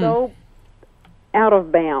so out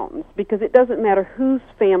of bounds, because it doesn't matter whose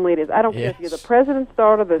family it is. I don't care if you're the president's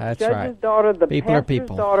daughter, the judge's daughter, the pastor's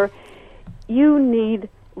daughter. You need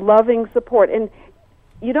loving support. And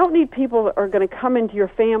you don't need people that are going to come into your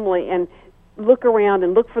family and look around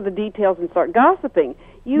and look for the details and start gossiping.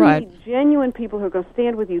 You need genuine people who are going to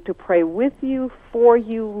stand with you, to pray with you, for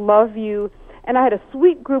you, love you. And I had a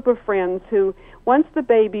sweet group of friends who, once the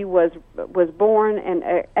baby was born, and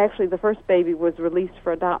actually the first baby was released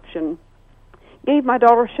for adoption, gave my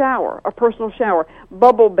daughter a personal shower,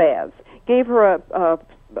 bubble baths, gave her a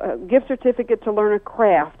gift certificate to learn a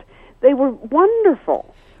craft. They were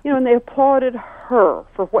wonderful, and they applauded her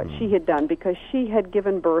for what she had done, because she had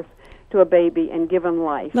given birth to a baby and given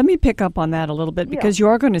life. Let me pick up on that a little bit, because you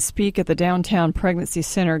are going to speak at the Downtown Pregnancy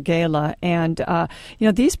Center Gala, and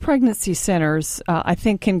these pregnancy centers I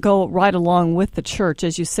think can go right along with the church.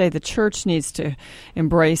 As you say, the church needs to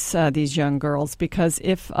embrace these young girls, because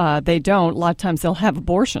if they don't, a lot of times they'll have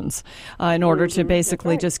abortions in order to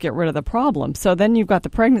basically just get rid of the problem. So then you've got the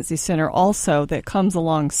pregnancy center also that comes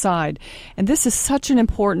alongside, and this is such an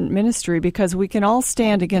important ministry, because we can all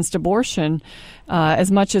stand against abortion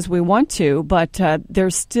as much as we want to, but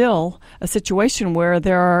there's still a situation where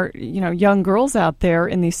there are young girls out there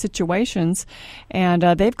in these situations, and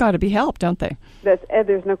they've got to be helped, don't they?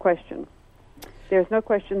 There's no question. There's no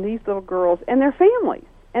question. These little girls and their families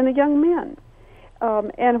and the young men,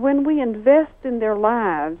 and when we invest in their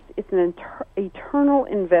lives, it's an eternal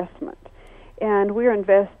investment, and we're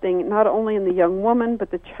investing not only in the young woman but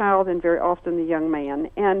the child, and very often the young man.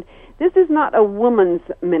 And this is not a woman's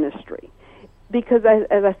ministry. Because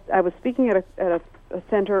I was speaking at a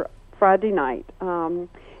center Friday night,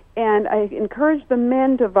 and I encouraged the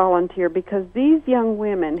men to volunteer, because these young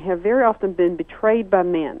women have very often been betrayed by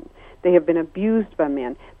men. They have been abused by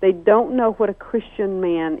men. They don't know what a Christian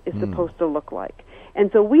man is supposed to look like. And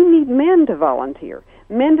so we need men to volunteer,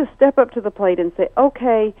 men to step up to the plate and say,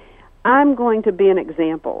 okay, I'm going to be an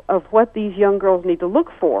example of what these young girls need to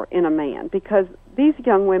look for in a man, because these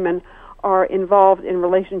young women are involved in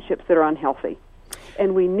relationships that are unhealthy,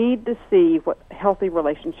 and we need to see what healthy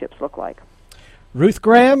relationships look like. Ruth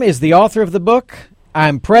Graham is the author of the book,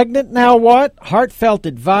 I'm Pregnant, Now What? Heartfelt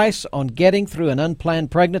Advice on Getting Through an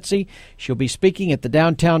Unplanned Pregnancy. She'll be speaking at the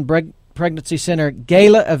Downtown Pregnancy Center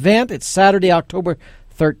Gala event. It's Saturday, October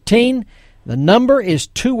 13. The number is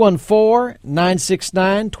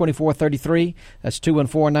 214-969-2433. That's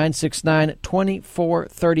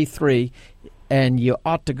 214-969-2433. And you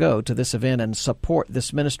ought to go to this event and support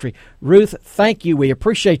this ministry. Ruth, thank you. We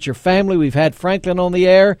appreciate your family. We've had Franklin on the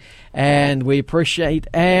air, and we appreciate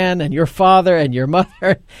Ann and your father and your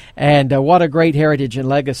mother, and what a great heritage and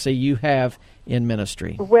legacy you have in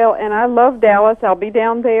ministry. Well, and I love Dallas. I'll be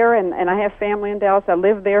down there, and I have family in Dallas. I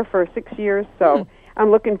lived there for 6 years, so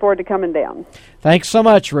I'm looking forward to coming down. Thanks so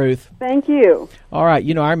much, Ruth. Thank you. All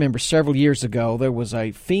right. I remember several years ago, there was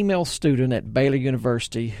a female student at Baylor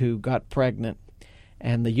University who got pregnant,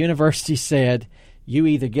 and the university said, you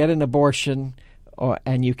either get an abortion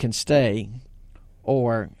and you can stay,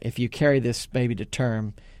 or if you carry this baby to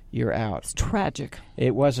term, you're out. It's tragic.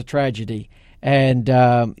 It was a tragedy. And,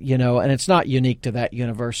 and it's not unique to that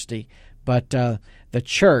university, but the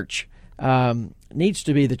church needs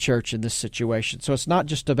to be the church in this situation. So it's not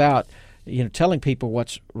just about, telling people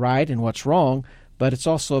what's right and what's wrong, but it's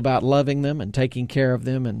also about loving them and taking care of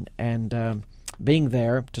them and being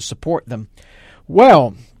there to support them.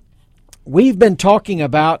 Well, we've been talking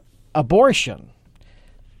about abortion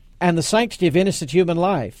and the sanctity of innocent human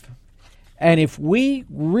life. And if we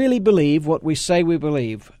really believe what we say we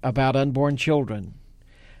believe about unborn children,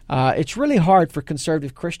 it's really hard for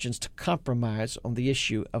conservative Christians to compromise on the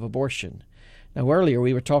issue of abortion. Now, earlier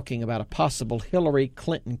we were talking about a possible Hillary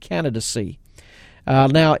Clinton candidacy,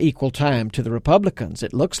 now equal time to the Republicans.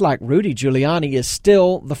 It looks like Rudy Giuliani is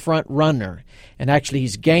still the front runner, and actually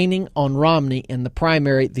he's gaining on Romney in the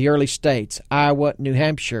primary, the early states, Iowa, New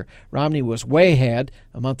Hampshire. Romney was way ahead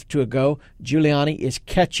a month or two ago. Giuliani is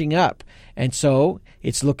catching up, and so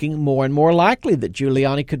it's looking more and more likely that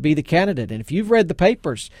Giuliani could be the candidate. And if you've read the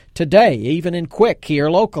papers today, even in Quick here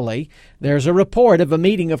locally, there's a report of a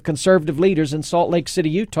meeting of conservative leaders in Salt Lake City,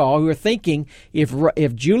 Utah, who are thinking if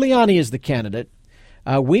Giuliani is the candidate,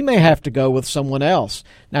 we may have to go with someone else.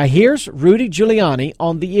 Now, here's Rudy Giuliani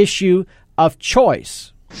on the issue of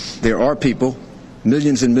choice. There are people,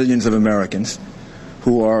 millions and millions of Americans,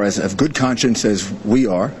 who are as of good conscience as we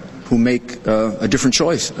are, who make a different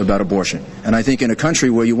choice about abortion. And I think in a country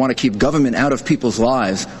where you want to keep government out of people's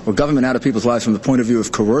lives, or government out of people's lives from the point of view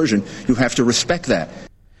of coercion, you have to respect that.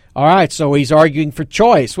 All right, so he's arguing for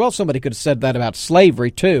choice. Well, somebody could have said that about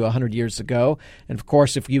slavery, too, 100 years ago. And, of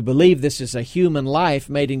course, if you believe this is a human life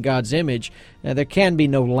made in God's image, there can be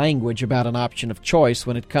no language about an option of choice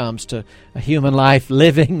when it comes to a human life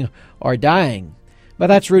living or dying. But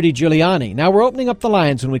that's Rudy Giuliani. Now we're opening up the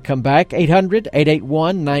lines when we come back.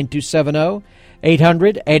 800-881-9270.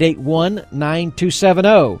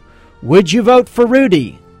 800-881-9270. Would you vote for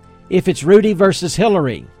Rudy if it's Rudy versus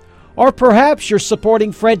Hillary? Or perhaps you're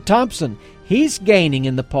supporting Fred Thompson. He's gaining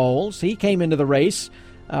in the polls. He came into the race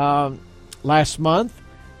last month.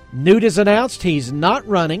 Newt has announced he's not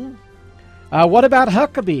running. What about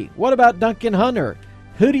Huckabee? What about Duncan Hunter?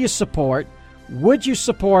 Who do you support? Would you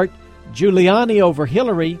support Giuliani over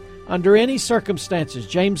Hillary under any circumstances?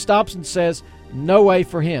 James Dobson says no way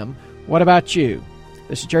for him. What about you?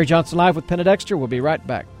 This is Jerry Johnson Live with Penn and Dexter. We'll be right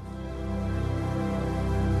back.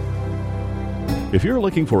 If you're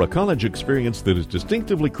looking for a college experience that is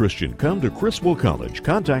distinctively Christian, come to Criswell College.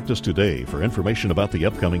 Contact us today for information about the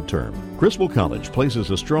upcoming term. Criswell College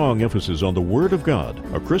places a strong emphasis on the Word of God,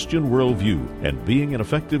 a Christian worldview, and being an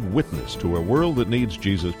effective witness to a world that needs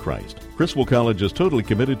Jesus Christ. Criswell College is totally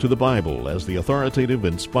committed to the Bible as the authoritative,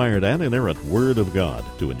 inspired, and inerrant Word of God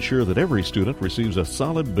to ensure that every student receives a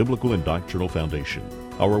solid biblical and doctrinal foundation.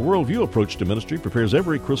 Our worldview approach to ministry prepares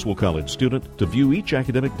every Criswell College student to view each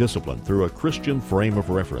academic discipline through a Christian frame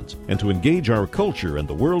of reference and to engage our culture and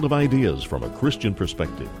the world of ideas from a Christian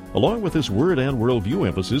perspective. Along with this word and worldview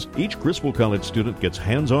emphasis, each Criswell College student gets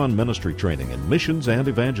hands-on ministry training in missions and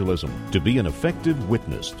evangelism to be an effective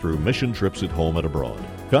witness through mission trips at home and abroad.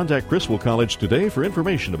 Contact Criswell College today for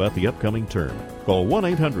information about the upcoming term. Call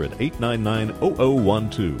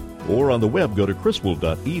 1-800-899-0012 or on the web go to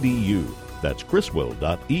criswell.edu. That's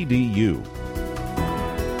criswell.edu.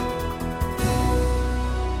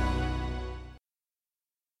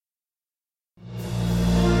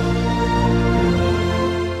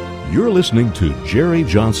 You're listening to Jerry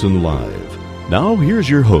Johnson Live. Now here's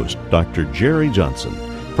your host, Dr. Jerry Johnson,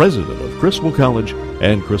 president of Criswell College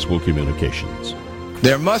and Criswell Communications.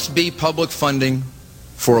 There must be public funding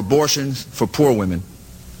for abortions for poor women.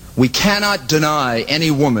 We cannot deny any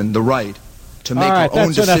woman the right to make her own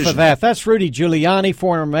decision. Enough of that. That's Rudy Giuliani,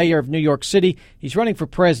 former mayor of New York City. He's running for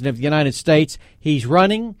president of the United States. He's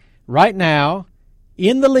running right now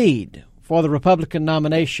in the lead for the Republican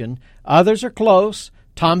nomination. Others are close.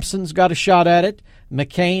 Thompson's got a shot at it.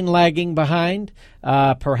 McCain lagging behind.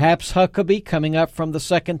 Perhaps Huckabee coming up from the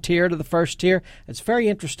second tier to the first tier. It's very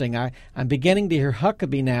interesting. I'm beginning to hear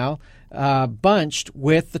Huckabee now bunched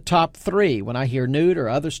with the top three. When I hear Newt or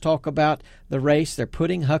others talk about the race, they're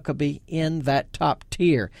putting Huckabee in that top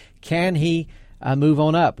tier. Can he move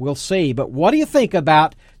on up? We'll see. But what do you think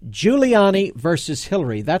about Giuliani versus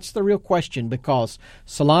Hillary? That's the real question, because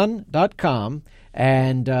Salon.com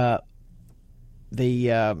and the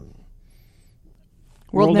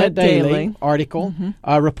WorldNet Daily article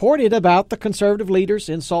reported about the conservative leaders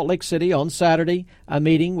in Salt Lake City on Saturday, a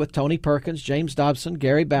meeting with Tony Perkins, James Dobson,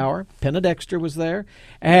 Gary Bauer, Penn and Dexter was there,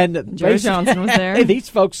 and Jerry Johnson was there. These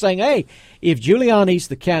folks saying, hey, if Giuliani's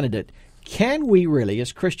the candidate, can we really,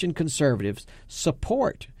 as Christian conservatives,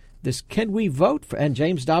 support this? Can we vote for? And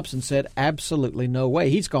James Dobson said, absolutely no way.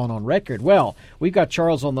 He's gone on record. Well, we've got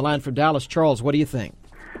Charles on the line from Dallas. Charles, what do you think?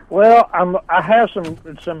 Well, I have some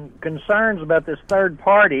concerns about this third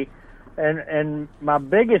party, and my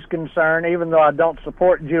biggest concern, even though I don't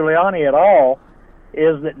support Giuliani at all,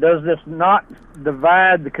 is that does this not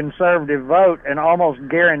divide the conservative vote and almost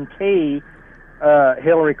guarantee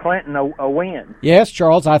Hillary Clinton a win? Yes,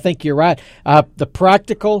 Charles, I think you're right. The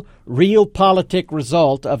practical, realpolitik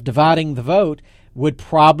result of dividing the vote would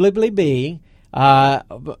probably be,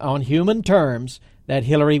 on human terms, that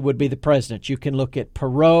Hillary would be the president. You can look at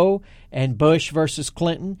Perot and Bush versus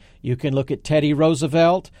Clinton. You can look at Teddy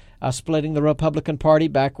Roosevelt splitting the Republican Party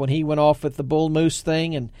back when he went off with the Bull Moose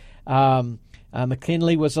thing, and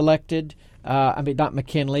McKinley was elected. Not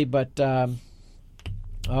McKinley, but I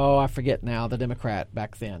forget now, the Democrat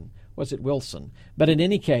back then. Was it Wilson? But in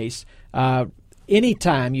any case, any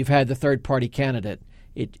time you've had the third party candidate,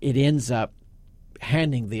 it ends up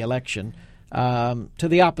handing the election to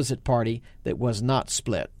the opposite party that was not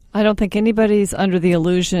split. I don't think anybody's under the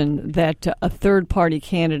illusion that a third-party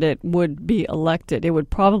candidate would be elected. It would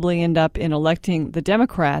probably end up in electing the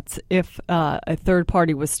Democrats if a third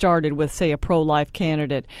party was started with, say, a pro-life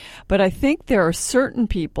candidate. But I think there are certain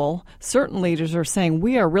people, certain leaders are saying,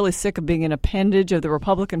 we are really sick of being an appendage of the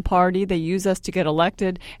Republican Party. They use us to get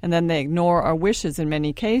elected, and then they ignore our wishes in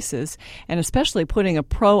many cases, and especially putting a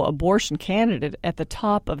pro-abortion candidate at the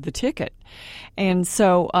top of the ticket. And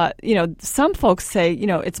so, some folks say,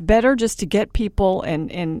 it's better just to get people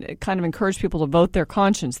and kind of encourage people to vote their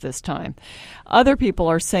conscience this time. Other people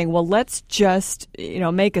are saying, well, let's just,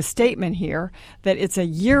 make a statement here that it's a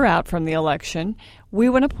year out from the election. We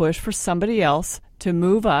want to push for somebody else to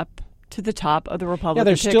move up to the top of the Republican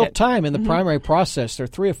ticket. Yeah, there's still time in the Mm-hmm. primary process. There are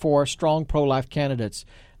 3 or 4 strong pro-life candidates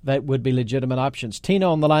that would be legitimate options. Tina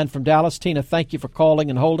on the line from Dallas. Tina, thank you for calling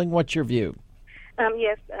and holding. What's your view?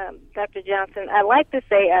 Yes, Dr. Johnson, I'd like to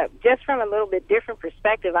say, just from a little bit different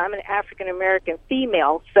perspective, I'm an African-American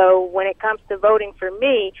female, so when it comes to voting for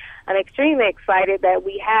me, I'm extremely excited that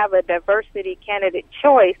we have a diversity candidate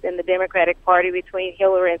choice in the Democratic Party between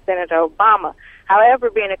Hillary and Senator Obama.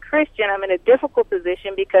 However, being a Christian, I'm in a difficult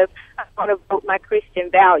position because I want to vote my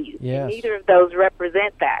Christian values. Yes. Neither of those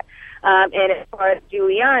represent that. And as far as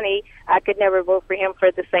Giuliani, I could never vote for him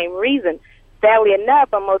for the same reason. Sadly enough,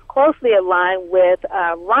 I'm most closely aligned with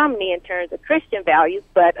Romney in terms of Christian values,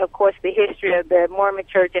 but of course the history of the Mormon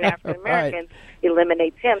Church and African Americans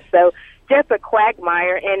eliminates him. So just a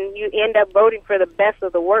quagmire, and you end up voting for the best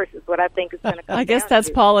of the worst is what I think is going to come I guess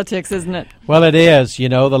that's politics, isn't it? Well, it is, the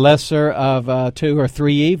lesser of 2 or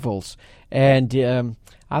 3 evils. And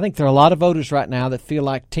I think there are a lot of voters right now that feel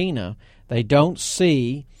like Tina. They don't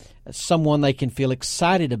see someone they can feel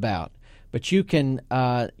excited about. But you can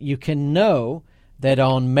know that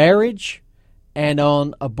on marriage and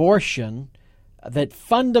on abortion, that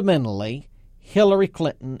fundamentally Hillary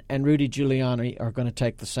Clinton and Rudy Giuliani are going to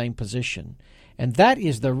take the same position. And that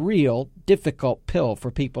is the real difficult pill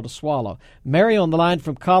for people to swallow. Mary on the line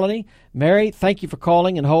from Colony. Mary, thank you for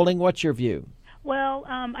calling and holding. What's your view? Well,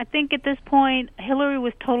 I think at this point, Hillary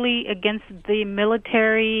was totally against the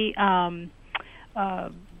military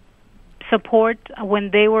support when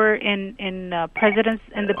they were in the presidency.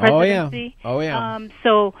 Oh yeah.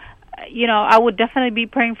 So, I would definitely be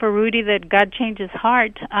praying for Rudy that God change his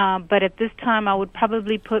heart. But at this time, I would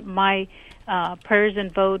probably put my prayers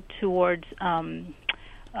and vote towards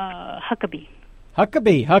Huckabee.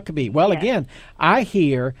 Huckabee. Well, yes. Again, I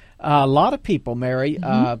hear a lot of people, Mary,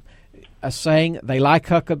 saying they like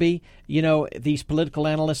Huckabee. These political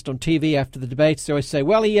analysts on TV after the debates, they always say,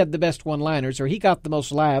 well, he had the best one-liners, or he got the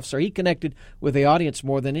most laughs, or he connected with the audience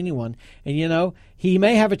more than anyone. And, he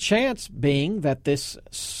may have a chance, being that this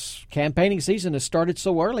campaigning season has started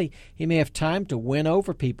so early. He may have time to win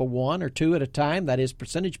over people 1 or 2 at a time. That is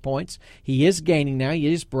percentage points. He is gaining now.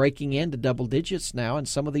 He is breaking into double digits now in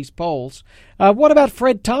some of these polls. What about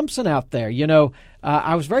Fred Thompson out there?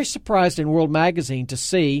 I was very surprised in World Magazine to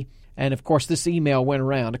see, and of course this email went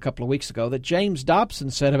around a couple of weeks ago, that James Dobson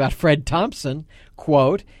said about Fred Thompson,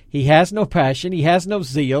 quote, he has no passion, he has no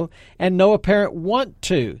zeal, and no apparent want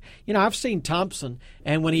to. I've seen Thompson,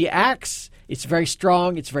 and when he acts, it's very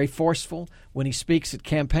strong, it's very forceful. When he speaks at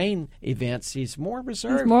campaign events, he's more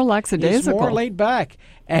reserved. He's more lackadaisical. He's more laid back.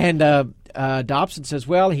 And Dobson says,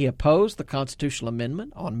 well, he opposed the constitutional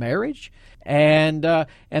amendment on marriage. And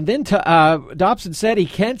then Dobson said he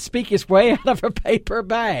can't speak his way out of a paper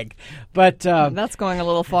bag. But that's going a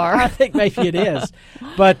little far. I think maybe it is.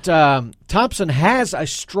 But Thompson has a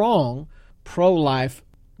strong pro-life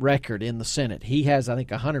record in the Senate. He has, I think,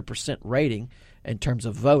 100% rating in terms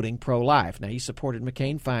of voting pro-life. Now, he supported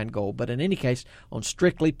McCain-Feingold, but in any case, on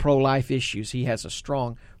strictly pro-life issues, he has a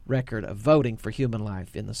strong record of voting for human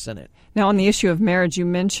life in the Senate. Now, on the issue of marriage, you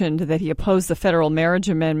mentioned that he opposed the federal marriage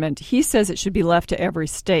amendment. He says it should be left to every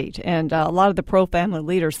state, and a lot of the pro-family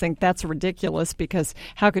leaders think that's ridiculous because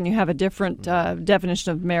how can you have a different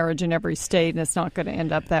definition of marriage in every state, and it's not going to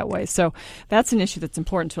end up that way. So that's an issue that's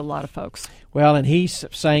important to a lot of folks. Well, and he's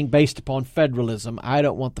saying based upon federalism, I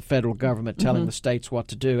don't want the federal government telling the states what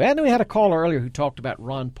to do. And we had a caller earlier who talked about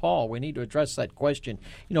Ron Paul. We need to address that question.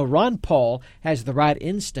 Ron Paul has the right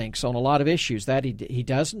instincts on a lot of issues. That he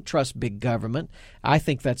doesn't trust big government. I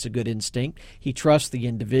think that's a good instinct. He trusts the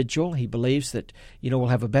individual. He believes that, we'll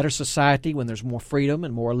have a better society when there's more freedom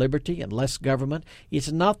and more liberty and less government.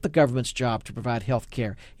 It's not the government's job to provide health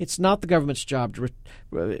care. It's not the government's job to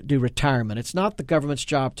do retirement. It's not the government's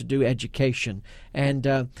job to do education. And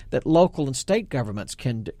that local and state governments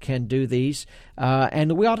can do these,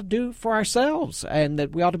 and we ought to do for ourselves, and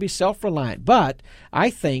that we ought to be self-reliant. But I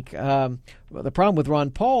think the problem with Ron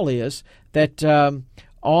Paul is that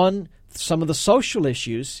on some of the social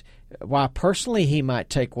issues. While personally he might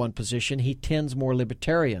take one position, he tends more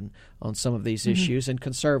libertarian on some of these issues, and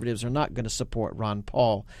conservatives are not going to support Ron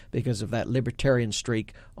Paul because of that libertarian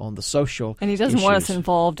streak on the social And he doesn't issues. want us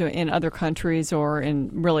involved in other countries or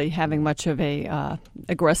in really having much of a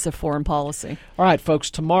aggressive foreign policy. All right, folks,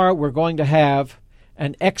 tomorrow we're going to have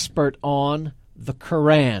an expert on the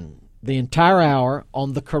Quran, the entire hour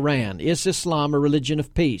on the Quran. Is Islam a religion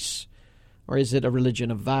of peace, or is it a religion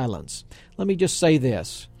of violence? Let me just say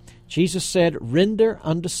this. Jesus said, "Render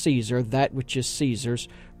unto Caesar that which is Caesar's,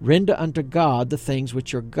 render unto God the things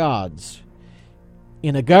which are God's."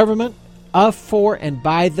 In a government of, for, and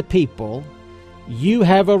by the people, you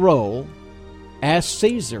have a role as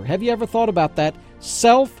Caesar. Have you ever thought about that?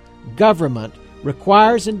 Self-government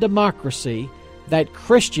requires in democracy that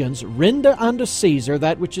Christians render unto Caesar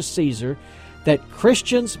that which is Caesar, that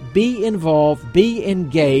Christians be involved, be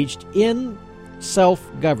engaged in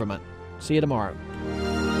self-government. See you tomorrow.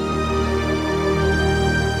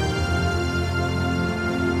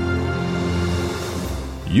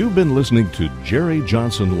 You've been listening to Jerry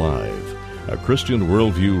Johnson Live, a Christian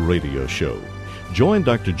Worldview radio show. Join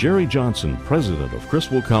Dr. Jerry Johnson, president of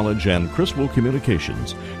Criswell College and Criswell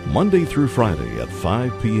Communications, Monday through Friday at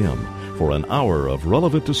 5 p.m. for an hour of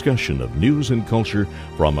relevant discussion of news and culture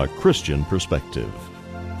from a Christian perspective.